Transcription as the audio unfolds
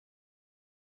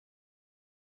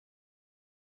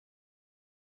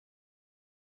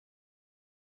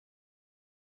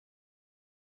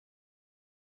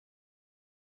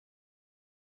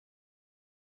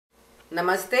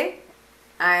Namaste,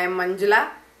 I am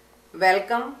Manjula.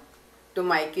 Welcome to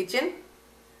my kitchen.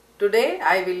 Today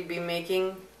I will be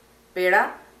making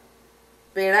peda.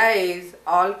 Peda is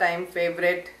all-time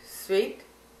favorite sweet.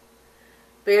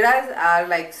 Pedas are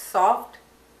like soft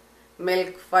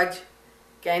milk fudge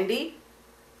candy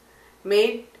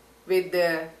made with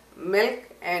the milk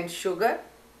and sugar,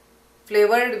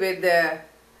 flavored with the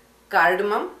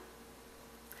cardamom.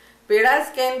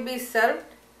 Pedas can be served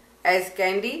as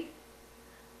candy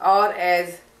or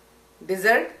as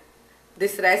dessert.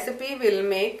 This recipe will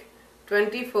make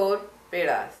 24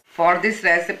 pedas. For this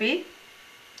recipe,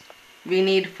 we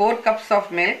need 4 cups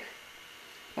of milk,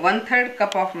 1/3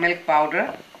 cup of milk powder,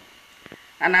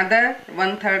 another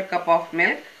 1/3 cup of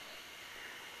milk,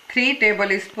 3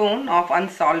 tablespoons of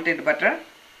unsalted butter,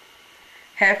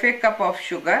 half a cup of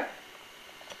sugar,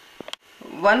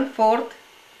 1/4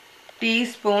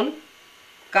 teaspoon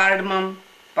cardamom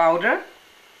powder,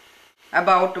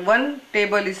 about 1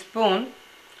 tablespoon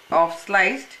of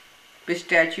sliced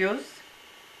pistachios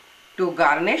to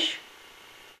garnish.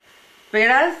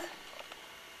 Pedas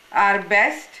are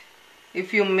best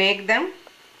if you make them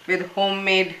with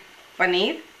homemade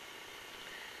paneer.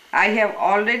 I have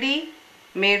already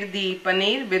made the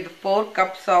paneer with 4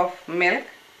 cups of milk.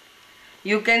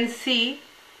 You can see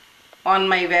on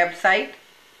my website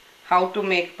how to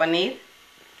make paneer,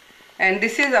 and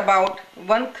this is about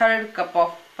 1/3 cup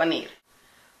of paneer.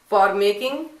 For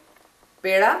making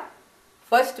peda,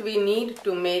 first we need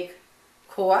to make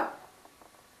khoa.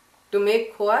 To make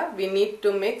khoa, we need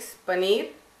to mix paneer,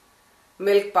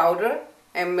 milk powder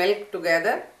and milk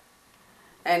together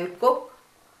and cook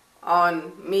on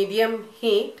medium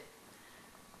heat.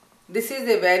 This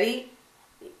is a very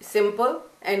simple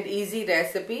and easy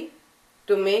recipe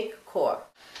to make khoa.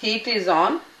 Heat is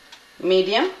on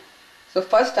medium. So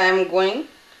first I am going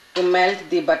to melt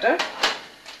the butter.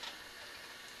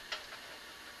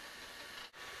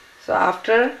 So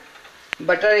after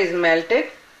butter is melted,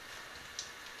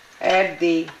 add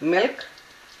the milk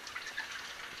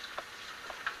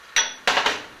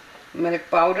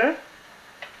powder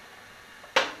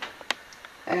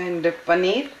and the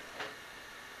paneer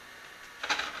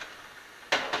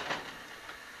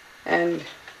and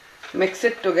mix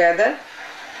it together.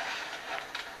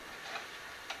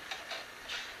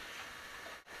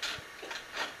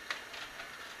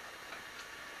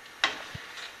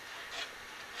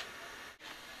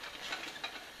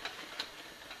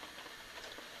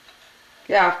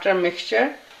 After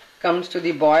mixture comes to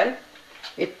the boil,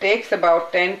 it takes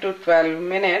about 10 to 12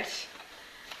 minutes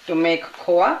to make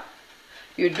khoa.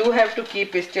 You do have to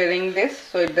keep stirring this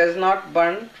so it does not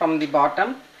burn from the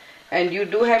bottom, and you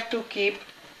do have to keep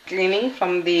cleaning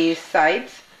from the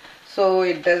sides so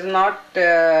it does not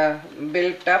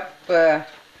build up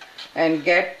and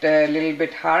get a little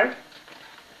bit hard.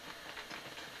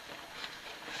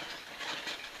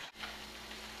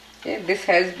 Okay, this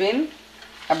has been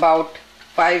about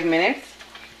 5 minutes.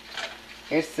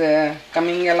 It's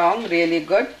coming along really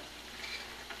good,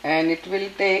 and it will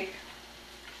take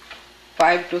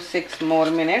 5 to 6 more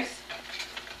minutes.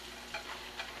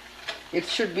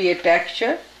 It should be a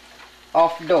texture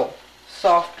of dough,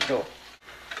 soft dough.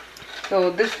 So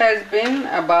this has been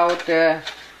about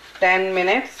 10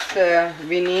 minutes.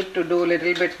 We need to do a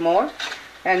little bit more,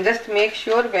 and just make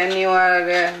sure when you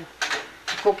are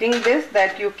cooking this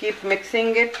that you keep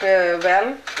mixing it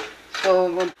well, so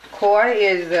khoa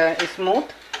is smooth.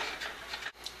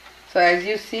 So as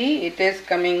you see, it is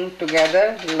coming together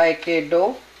like a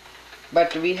dough,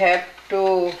 but we have to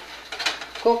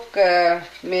cook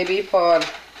maybe for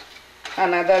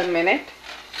another minute.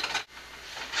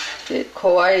 Okay,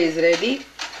 khoa is ready.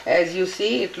 As you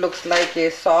see, it looks like a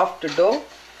soft dough.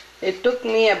 It took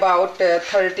me about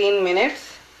 13 minutes.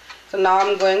 So now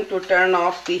I'm going to turn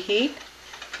off the heat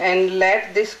and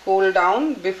let this cool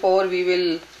down before we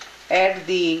will add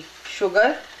the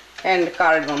sugar and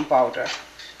cardamom powder.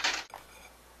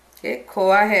 Okay,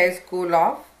 khoa has cooled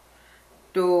off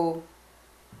to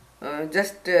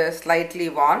just slightly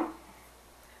warm.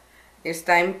 It's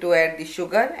time to add the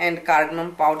sugar and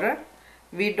cardamom powder.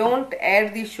 We don't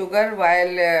add the sugar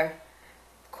while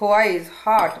khoa is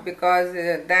hot, because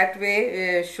that way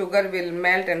sugar will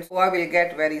melt and khoa will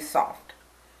get very soft.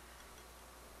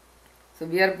 So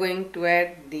we are going to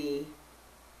add the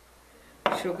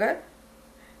sugar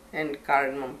and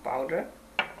cardamom powder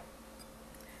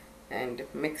and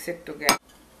mix it together.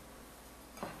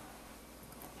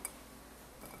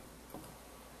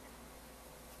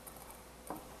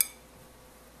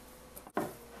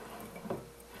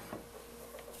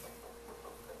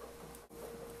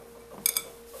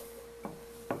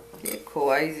 Okay,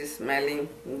 khoa is smelling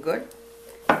good.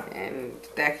 and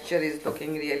texture is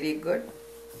looking really good.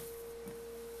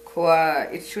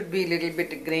 Khoa, it should be a little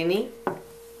bit grainy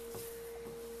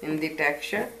in the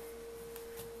texture,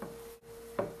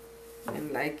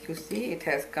 and like you see, it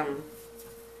has come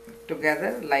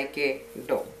together like a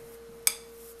dough.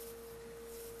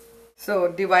 So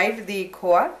divide the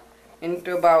khoa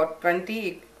into about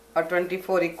 20 or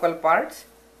 24 equal parts.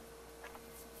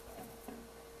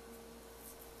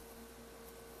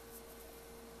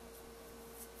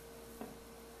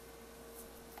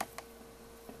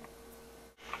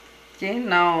 Okay,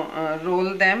 now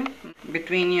roll them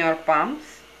between your palms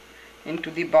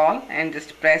into the ball and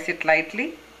just press it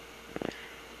lightly,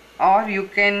 or you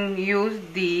can use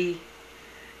the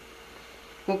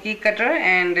cookie cutter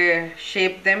and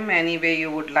shape them any way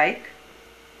you would like.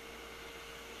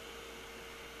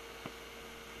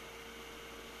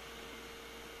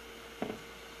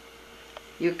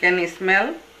 You can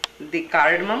smell the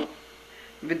cardamom.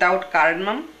 Without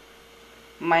cardamom,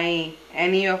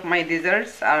 any of my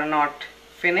desserts are not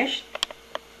finished.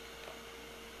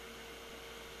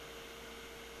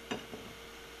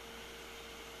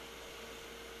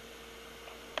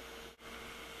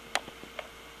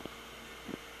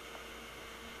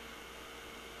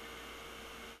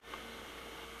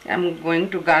 I'm going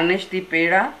to garnish the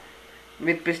peda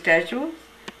with pistachios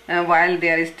while they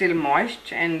are still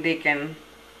moist and they can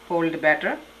hold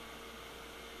better.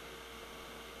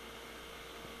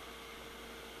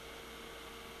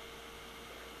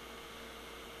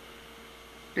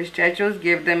 Pistachios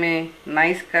give them a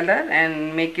nice color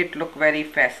and make it look very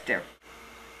festive.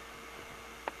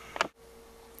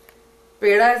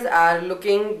 Pedas are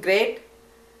looking great.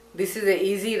 This is an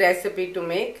easy recipe to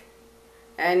make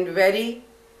and very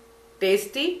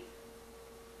tasty.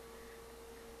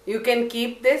 You can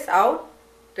keep this out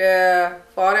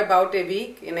for about a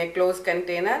week in a closed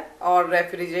container or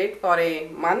refrigerate for a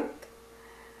month.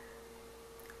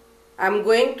 I'm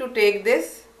going to take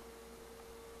this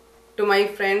to my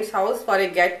friend's house for a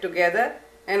get together,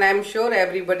 and I'm sure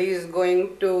everybody is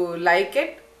going to like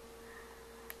it.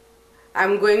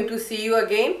 I'm going to see you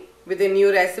again with a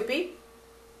new recipe.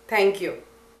 Thank you.